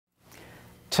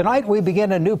Tonight, we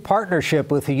begin a new partnership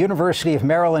with the University of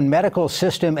Maryland Medical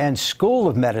System and School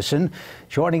of Medicine.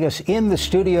 Joining us in the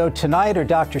studio tonight are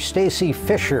Dr. Stacy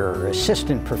Fisher,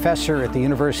 Assistant Professor at the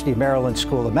University of Maryland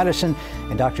School of Medicine,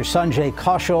 and Dr. Sunjay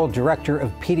Kaushal, Director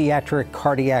of Pediatric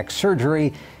Cardiac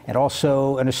Surgery, and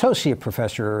also an Associate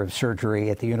Professor of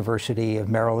Surgery at the University of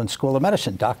Maryland School of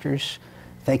Medicine. Doctors,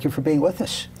 thank you for being with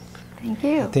us. Thank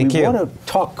you. Thank you. We want to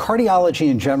talk cardiology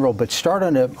in general, but start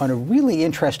on a really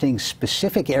interesting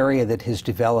specific area that has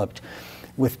developed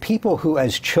with people who,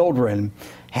 as children,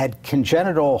 had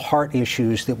congenital heart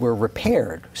issues that were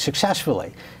repaired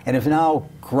successfully and have now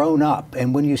grown up.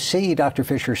 And when you see, Dr.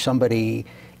 Fisher, somebody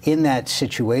in that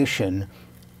situation,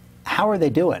 how are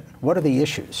they doing? What are the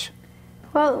issues?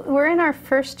 Well, we're in our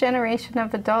first generation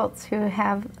of adults who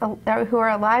are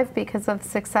alive because of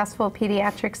successful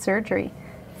pediatric surgery.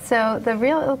 So the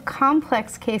real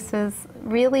complex cases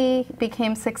really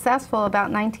became successful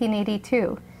about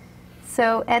 1982.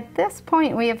 So at this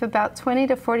point, we have about 20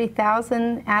 to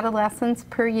 40,000 adolescents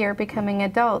per year becoming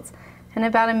adults, and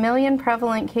about 1 million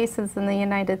prevalent cases in the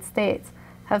United States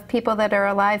of people that are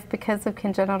alive because of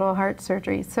congenital heart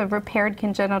surgery, so repaired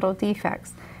congenital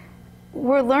defects.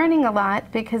 We're learning a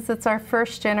lot because it's our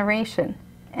first generation.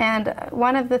 And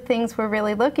one of the things we're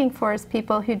really looking for is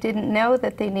people who didn't know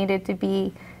that they needed to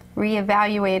be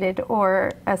reevaluated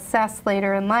or assessed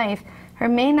later in life, or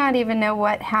may not even know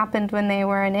what happened when they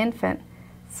were an infant.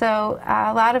 So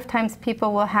a lot of times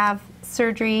people will have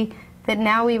surgery that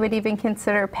now we would even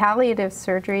consider palliative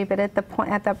surgery, but at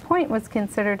that point was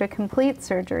considered a complete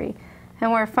surgery.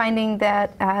 And we're finding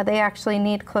that they actually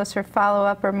need closer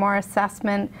follow-up or more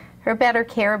assessment or better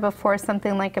care before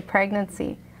something like a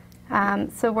pregnancy.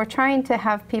 So we're trying to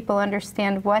have people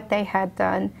understand what they had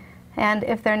done, and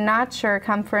if they're not sure,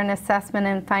 come for an assessment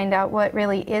and find out what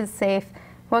really is safe,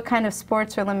 what kind of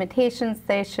sports or limitations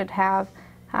they should have,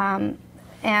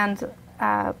 and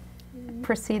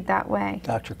proceed that way.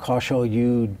 Dr. Kaushal,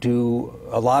 you do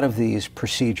a lot of these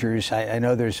procedures. I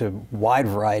know there's a wide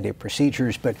variety of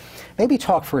procedures, but maybe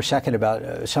talk for a second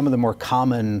about some of the more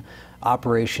common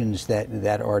operations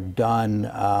that are done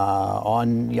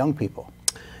on young people.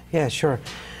 Yeah, sure.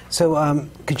 So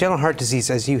congenital heart disease,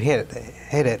 as you hit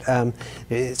it,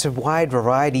 it's a wide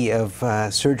variety of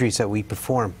surgeries that we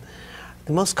perform.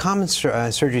 The most common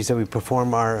surgeries that we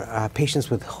perform are patients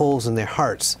with holes in their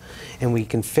hearts, and we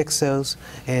can fix those,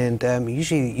 and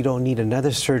usually you don't need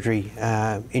another surgery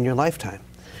in your lifetime.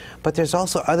 But there's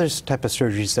also other type of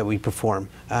surgeries that we perform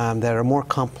that are more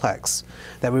complex,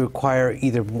 that we require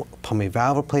either pulmonary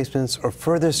valve replacements or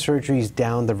further surgeries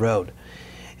down the road.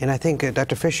 And I think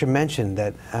Dr. Fisher mentioned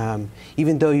that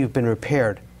even though you've been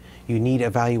repaired, you need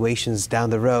evaluations down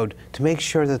the road to make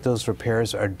sure that those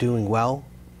repairs are doing well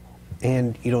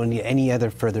and you don't need any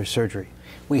other further surgery.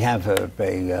 We have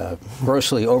a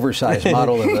grossly oversized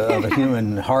model of a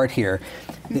human heart here.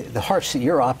 The hearts that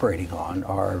you're operating on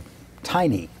are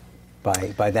tiny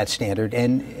by that standard,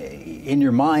 and in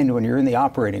your mind when you're in the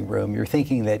operating room, you're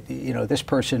thinking that, you know, this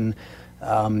person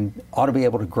ought to be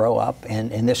able to grow up,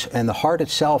 and the heart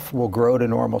itself will grow to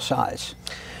normal size.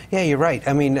 Yeah, you're right.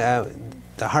 I mean,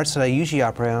 the hearts that I usually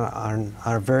operate on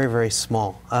are very, very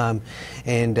small.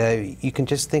 And you can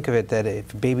just think of it that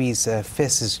if a baby's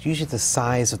fist is usually the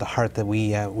size of the heart that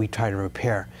we try to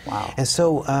repair. Wow. And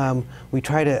so we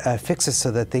try to fix it so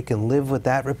that they can live with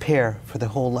that repair for their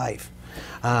whole life.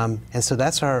 And so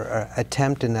that's our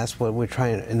attempt, and that's what we're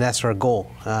trying, and that's our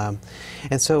goal.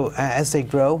 And so as they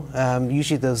grow,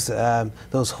 usually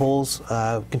those holes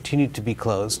continue to be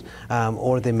closed,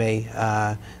 or they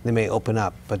may open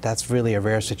up. But that's really a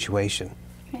rare situation.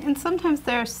 And sometimes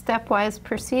there are stepwise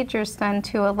procedures done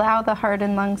to allow the heart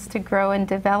and lungs to grow and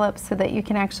develop so that you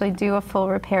can actually do a full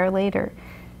repair later.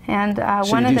 And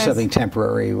so you do something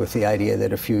temporary with the idea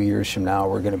that a few years from now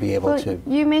we're going to be able to...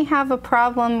 You may have a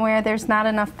problem where there's not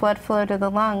enough blood flow to the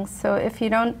lungs. So if you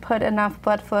don't put enough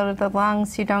blood flow to the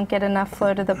lungs, you don't get enough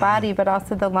flow to the body, but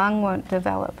also the lung won't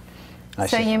develop.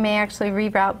 So you may actually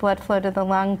reroute blood flow to the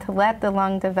lung to let the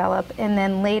lung develop, and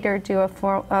then later do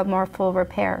a more full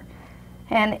repair.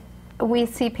 And we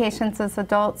see patients as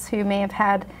adults who may have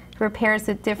had repairs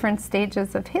at different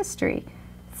stages of history.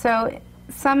 So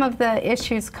some of the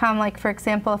issues come, like, for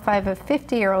example, if I have a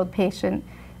 50-year-old patient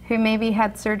who maybe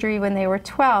had surgery when they were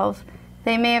 12,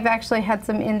 they may have actually had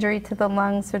some injury to the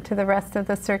lungs or to the rest of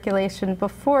the circulation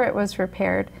before it was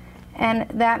repaired. And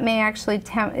that may actually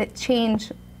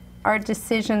change our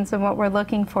decisions and what we're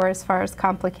looking for as far as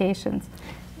complications.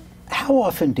 How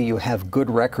often do you have good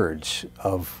records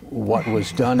of what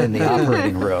was done in the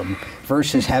operating room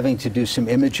versus having to do some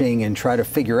imaging and try to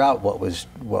figure out what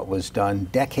was done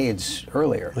decades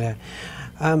earlier? Yeah.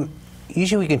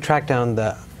 Usually we can track down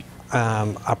the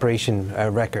operation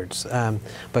records,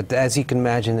 but as you can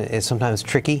imagine, it's sometimes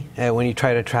tricky when you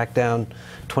try to track down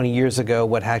 20 years ago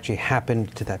what actually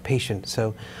happened to that patient.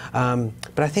 So,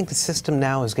 but I think the system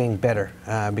now is getting better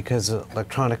because of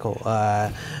electronic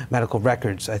medical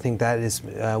records. I think that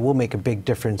will make a big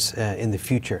difference in the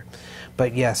future.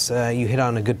 But yes, you hit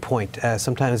on a good point.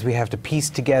 Sometimes we have to piece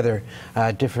together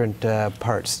different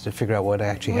parts to figure out what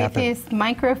actually happened. We've used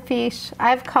microfiche.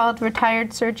 I've called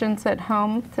retired surgeons at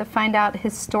home to find out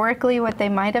historically what they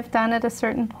might have done at a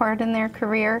certain part in their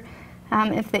career,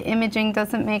 if the imaging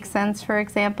doesn't make sense, for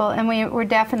example. And we're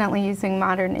definitely using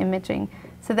modern imaging.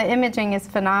 So the imaging is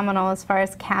phenomenal as far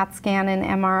as CAT scan and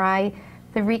MRI.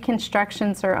 The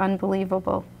reconstructions are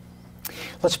unbelievable.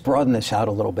 Let's broaden this out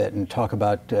a little bit and talk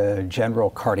about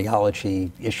general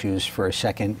cardiology issues for a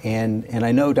second. And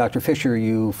I know, Dr. Fisher,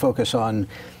 you focus on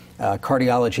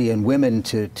cardiology in women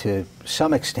to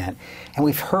some extent. And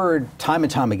we've heard time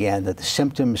and time again that the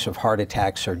symptoms of heart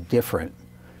attacks are different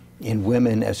in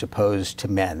women as opposed to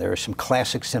men. There are some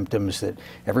classic symptoms that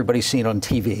everybody's seen on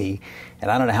TV,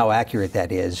 and I don't know how accurate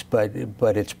that is, but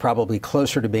it's probably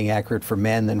closer to being accurate for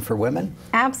men than for women?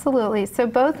 Absolutely. So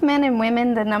both men and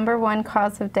women, the #1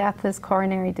 cause of death is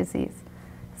coronary disease.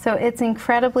 So it's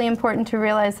incredibly important to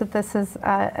realize that this is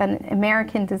an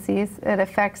American disease. It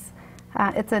affects,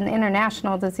 it's an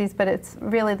international disease, but it's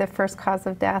really the first cause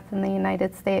of death in the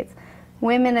United States.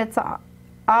 Women, it's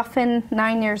often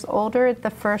 9 years older at the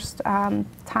first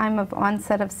time of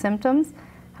onset of symptoms.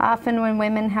 Often when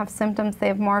women have symptoms, they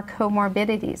have more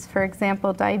comorbidities. For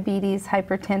example, diabetes,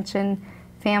 hypertension,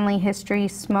 family history,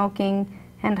 smoking,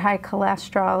 and high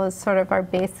cholesterol is sort of our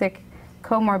basic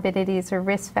comorbidities or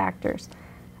risk factors.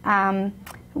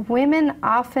 Women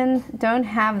often don't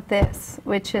have this,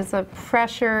 which is a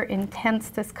pressure,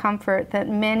 intense discomfort that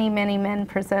many, many men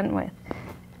present with.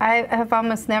 I have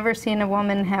almost never seen a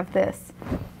woman have this.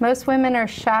 Most women are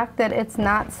shocked that it's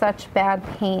not such bad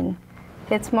pain.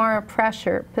 It's more a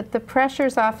pressure, but the pressure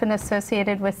is often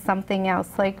associated with something else,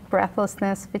 like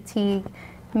breathlessness, fatigue,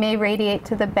 may radiate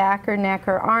to the back or neck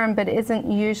or arm, but isn't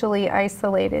usually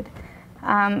isolated.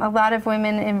 A lot of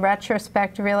women in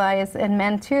retrospect realize, and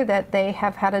men too, that they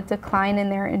have had a decline in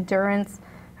their endurance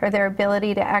or their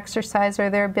ability to exercise or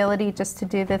their ability just to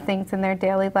do the things in their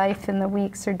daily life in the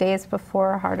weeks or days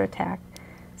before a heart attack.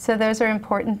 So those are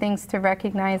important things to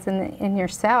recognize in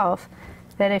yourself,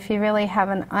 that if you really have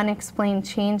an unexplained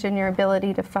change in your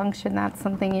ability to function, that's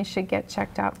something you should get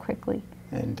checked out quickly.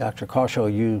 And Dr.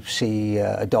 Kaushal, you see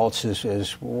adults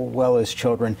as well as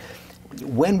children.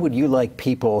 When would you like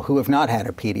people who have not had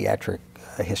a pediatric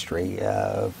history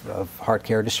of heart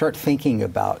care to start thinking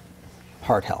about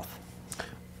heart health?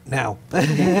 Now,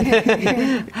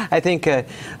 I think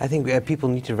people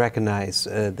need to recognize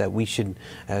that we should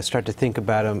start to think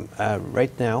about them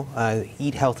right now.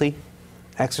 Eat healthy,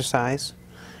 exercise,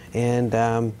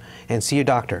 and see your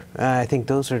doctor. I think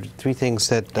those are three things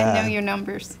that. And know your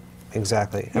numbers.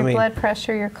 Exactly. Your blood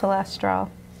pressure, your cholesterol.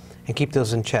 And keep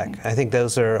those in check. I think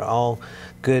those are all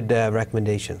good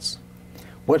recommendations.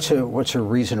 What's a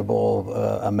reasonable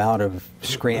amount of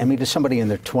screen? I mean, does somebody in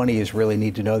their 20s really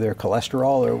need to know their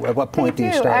cholesterol, or at what point do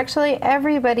you start? Actually,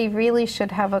 everybody really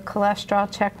should have a cholesterol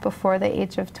check before the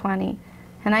age of 20.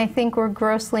 And I think we're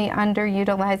grossly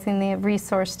underutilizing the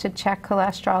resource to check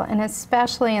cholesterol, and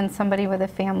especially in somebody with a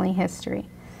family history.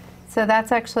 So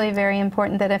that's actually very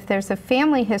important, that if there's a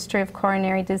family history of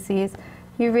coronary disease,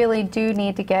 you really do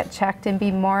need to get checked and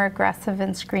be more aggressive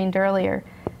and screened earlier.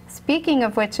 Speaking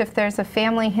of which, if there's a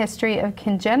family history of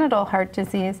congenital heart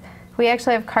disease, we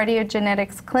actually have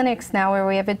cardiogenetics clinics now where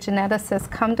we have a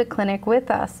geneticist come to clinic with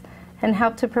us and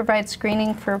help to provide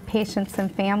screening for patients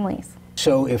and families.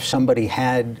 So if somebody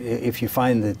if you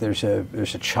find that there's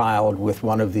a child with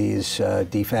one of these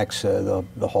defects,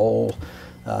 the hole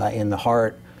in the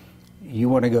heart, you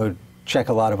want to go check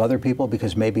a lot of other people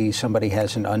because maybe somebody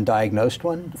has an undiagnosed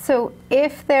one? So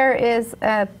if there is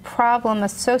a problem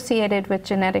associated with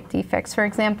genetic defects, for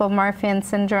example, Marfan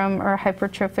syndrome or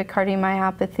hypertrophic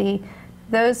cardiomyopathy,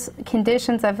 those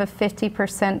conditions have a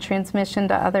 50% transmission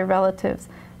to other relatives.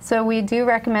 So we do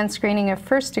recommend screening of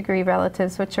first-degree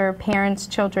relatives, which are parents,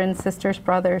 children, sisters,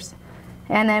 brothers.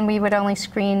 And then we would only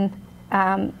screen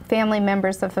family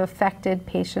members of affected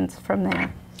patients from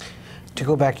there. To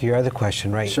go back to your other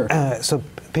question, right? Sure. So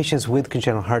patients with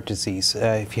congenital heart disease,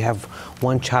 if you have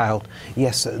one child,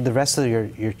 yes, the rest of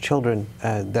your children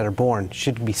that are born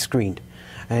should be screened.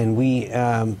 And we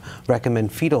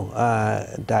recommend fetal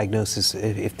diagnosis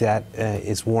if that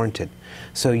is warranted.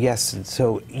 So yes,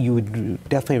 so you would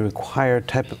definitely require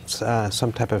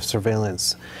some type of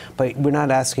surveillance. But we're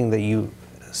not asking that you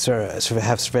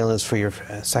have surveillance for your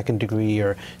second-degree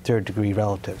or third-degree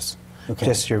relatives,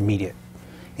 just your immediate.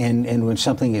 And when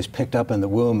something is picked up in the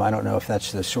womb, I don't know if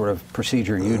that's the sort of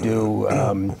procedure you do,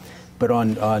 but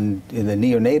in the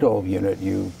neonatal unit,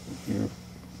 you're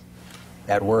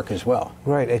at work as well.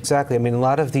 Right, exactly. I mean, a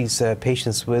lot of these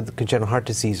patients with congenital heart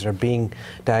disease are being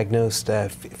diagnosed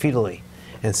fetally.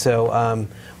 And so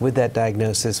with that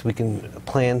diagnosis, we can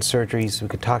plan surgeries, we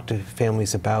can talk to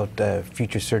families about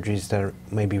future surgeries that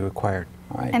may be required.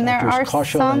 All right, and there are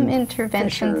Kaushal some and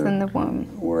interventions Fisher, in the womb.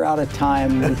 We're out of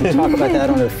time. We can talk about that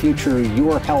on a future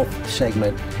Your Health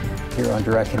segment here on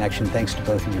Direct Connection. Thanks to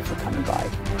both of you for coming by.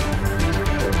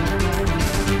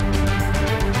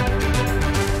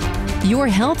 Your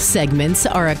Health segments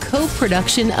are a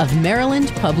co-production of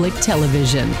Maryland Public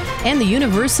Television and the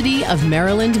University of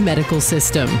Maryland Medical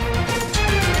System.